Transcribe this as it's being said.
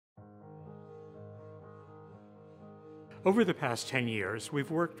Over the past 10 years,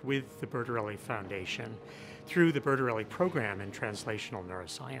 we've worked with the Bertarelli Foundation through the Bertarelli Program in Translational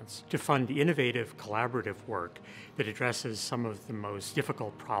Neuroscience to fund innovative, collaborative work that addresses some of the most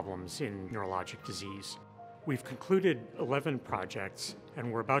difficult problems in neurologic disease. We've concluded 11 projects,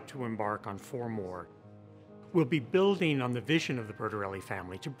 and we're about to embark on 4 more. We'll be building on the vision of the Bertarelli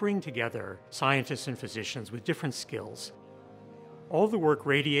family to bring together scientists and physicians with different skills. All the work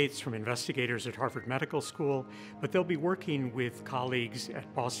radiates from investigators at Harvard Medical School, but they'll be working with colleagues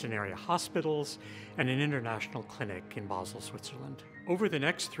at Boston area hospitals and an international clinic in Basel, Switzerland. Over the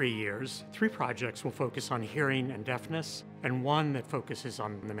next 3 years, 3 projects will focus on hearing and deafness, and 1 that focuses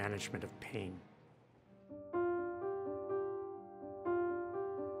on the management of pain.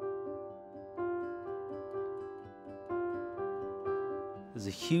 There's a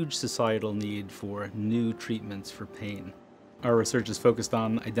huge societal need for new treatments for pain. Our research is focused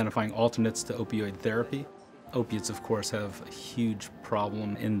on identifying alternates to opioid therapy. Opiates, of course, have a huge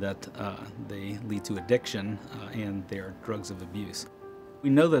problem in that they lead to addiction and they are drugs of abuse.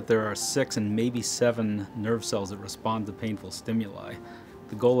 We know that there are 6 and maybe 7 nerve cells that respond to painful stimuli.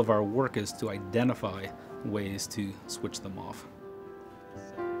 The goal of our work is to identify ways to switch them off.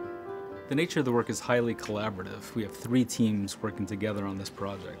 The nature of the work is highly collaborative. We have 3 teams working together on this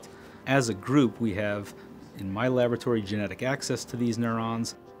project. As a group, we have, in my laboratory, genetic access to these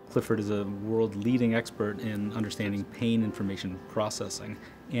neurons. Clifford is a world-leading expert in understanding pain information processing.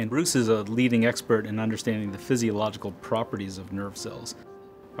 And Bruce is a leading expert in understanding the physiological properties of nerve cells.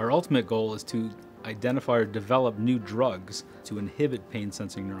 Our ultimate goal is to identify or develop new drugs to inhibit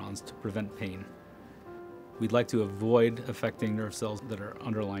pain-sensing neurons to prevent pain. We'd like to avoid affecting nerve cells that are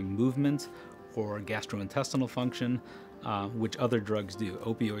underlying movement or gastrointestinal function, which other drugs do.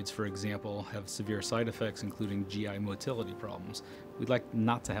 Opioids, for example, have severe side effects, including GI motility problems. We'd like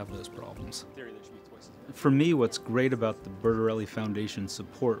not to have those problems. For me, what's great about the Bertarelli Foundation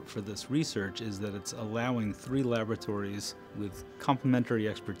support for this research is that it's allowing 3 laboratories with complementary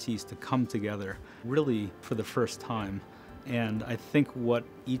expertise to come together really for the first time. And I think what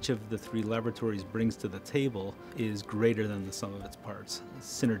each of the 3 laboratories brings to the table is greater than the sum of its parts. It's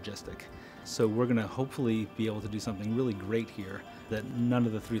synergistic. So we're going to hopefully be able to do something really great here that none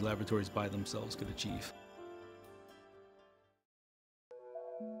of the 3 laboratories by themselves could achieve.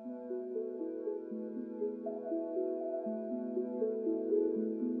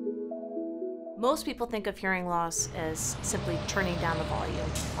 Most people think of hearing loss as simply turning down the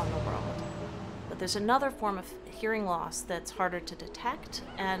volume on the world. But there's another form of hearing loss that's harder to detect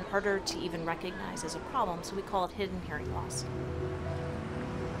and harder to even recognize as a problem, so we call it hidden hearing loss.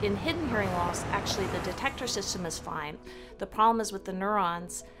 In hidden hearing loss, actually the detector system is fine. The problem is with the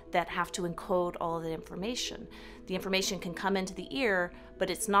neurons that have to encode all of the information. The information can come into the ear, but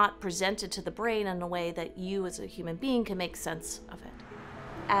it's not presented to the brain in a way that you as a human being can make sense of it.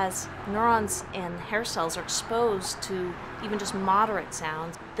 As neurons and hair cells are exposed to even just moderate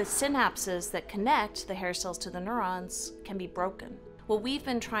sounds, the synapses that connect the hair cells to the neurons can be broken. What we've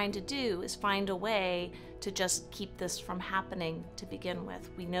been trying to do is find a way to just keep this from happening to begin with.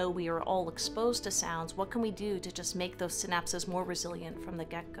 We know we are all exposed to sounds. What can we do to just make those synapses more resilient from the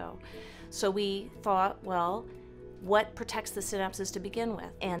get-go? So we thought, well, what protects the synapses to begin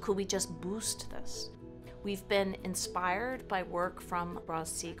with? And could we just boost this? We've been inspired by work from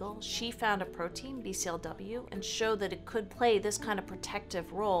Roz Siegel. She found a protein, BCLW, and showed that it could play this kind of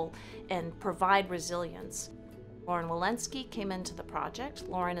protective role and provide resilience. Lauren Walensky came into the project.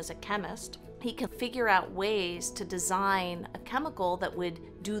 Lauren is a chemist. He can figure out ways to design a chemical that would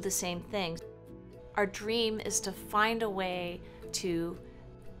do the same thing. Our dream is to find a way to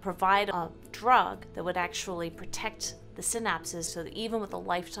provide a drug that would actually protect the synapses so that even with a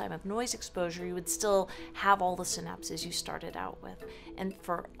lifetime of noise exposure, you would still have all the synapses you started out with. And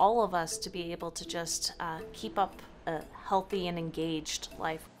for all of us to be able to just keep up a healthy and engaged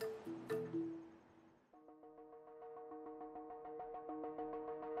life.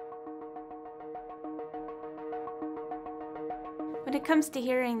 When it comes to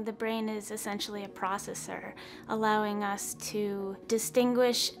hearing, the brain is essentially a processor, allowing us to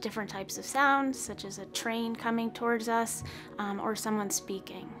distinguish different types of sounds, such as a train coming towards us or someone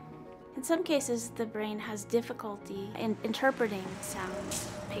speaking. In some cases, the brain has difficulty in interpreting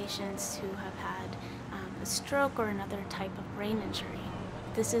sounds. Patients who have had a stroke or another type of brain injury.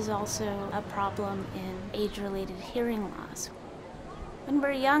 This is also a problem in age-related hearing loss. When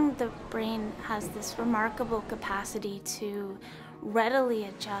we're young, the brain has this remarkable capacity to readily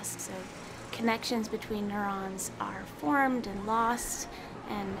adjust. So connections between neurons are formed and lost,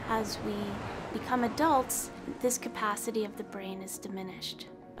 and as we become adults, this capacity of the brain is diminished.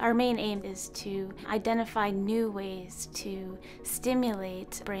 Our main aim is to identify new ways to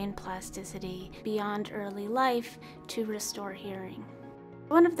stimulate brain plasticity beyond early life to restore hearing.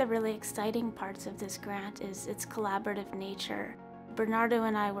 One of the really exciting parts of this grant is its collaborative nature. Bernardo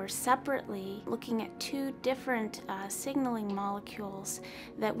and I were separately looking at two different signaling molecules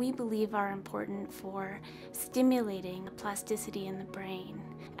that we believe are important for stimulating plasticity in the brain.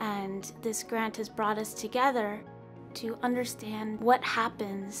 And this grant has brought us together to understand what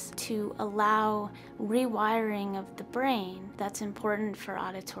happens to allow rewiring of the brain that's important for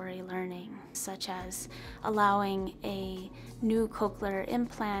auditory learning, such as allowing a new cochlear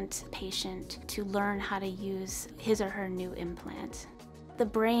implant patient to learn how to use his or her new implant. The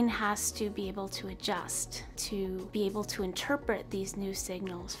brain has to be able to adjust to be able to interpret these new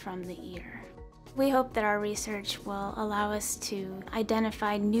signals from the ear. We hope that our research will allow us to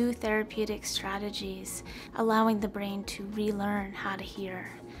identify new therapeutic strategies, allowing the brain to relearn how to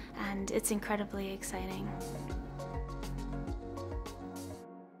hear, and it's incredibly exciting.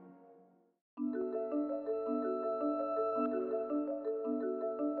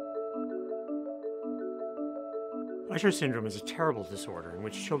 Usher syndrome is a terrible disorder in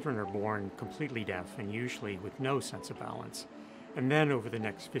which children are born completely deaf and usually with no sense of balance. And then over the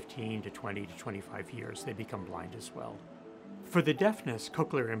next 15 to 20 to 25 years, they become blind as well. For the deafness,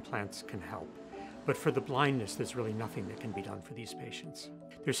 cochlear implants can help. But for the blindness, there's really nothing that can be done for these patients.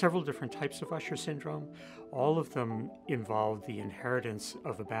 There's several different types of Usher syndrome. All of them involve the inheritance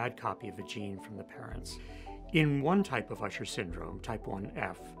of a bad copy of a gene from the parents. In one type of Usher syndrome, type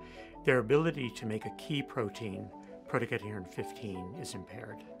 1F, their ability to make a key protein, protocadherin 15, is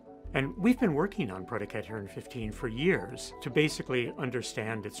impaired. And we've been working on protocadherin 15 for years to basically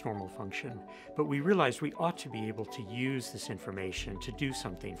understand its normal function, but we realized we ought to be able to use this information to do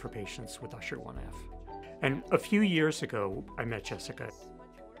something for patients with Usher 1F. And a few years ago, I met Jessica.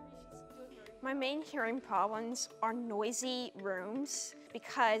 My main hearing problems are noisy rooms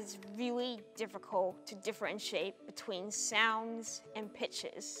because it's really difficult to differentiate between sounds and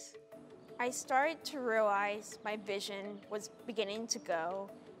pitches. I started to realize my vision was beginning to go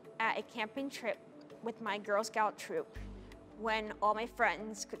at a camping trip with my Girl Scout troop when all my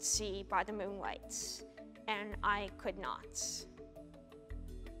friends could see by the moonlights and I could not.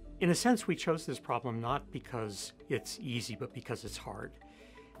 In a sense, we chose this problem not because it's easy, but because it's hard.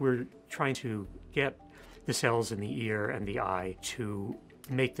 We're trying to get the cells in the ear and the eye to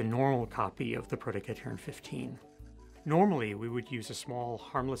make the normal copy of the protocadherin 15. Normally, we would use a small,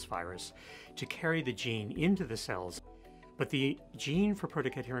 harmless virus to carry the gene into the cells. But the gene for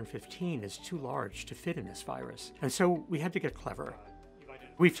protocadherin 15 is too large to fit in this virus, and so we had to get clever.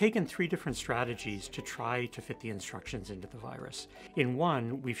 We've taken 3 different strategies to try to fit the instructions into the virus. In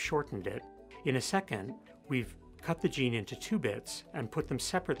one, we've shortened it. In a second, we've cut the gene into 2 bits and put them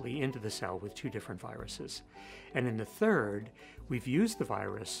separately into the cell with 2 different viruses. And in the third, we've used the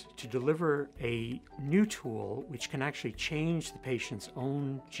virus to deliver a new tool which can actually change the patient's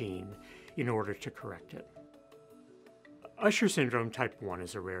own gene in order to correct it. Usher syndrome type 1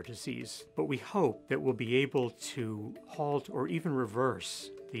 is a rare disease, but we hope that we'll be able to halt or even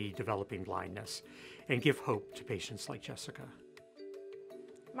reverse the developing blindness and give hope to patients like Jessica.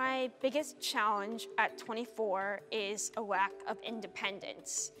 My biggest challenge at 24 is a lack of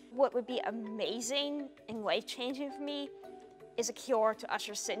independence. What would be amazing and life-changing for me is a cure to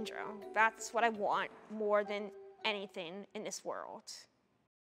Usher syndrome. That's what I want more than anything in this world.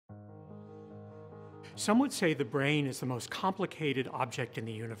 Some would say the brain is the most complicated object in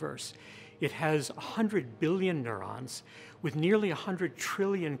the universe. It has 100 billion neurons with nearly 100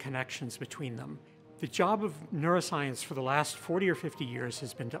 trillion connections between them. The job of neuroscience for the last 40 or 50 years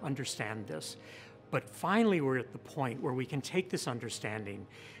has been to understand this. But finally, we're at the point where we can take this understanding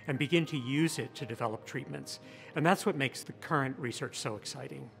and begin to use it to develop treatments. And that's what makes the current research so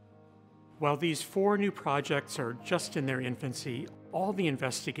exciting. While these 4 new projects are just in their infancy, all the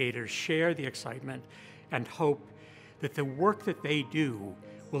investigators share the excitement and hope that the work that they do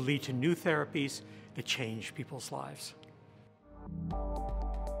will lead to new therapies that change people's lives.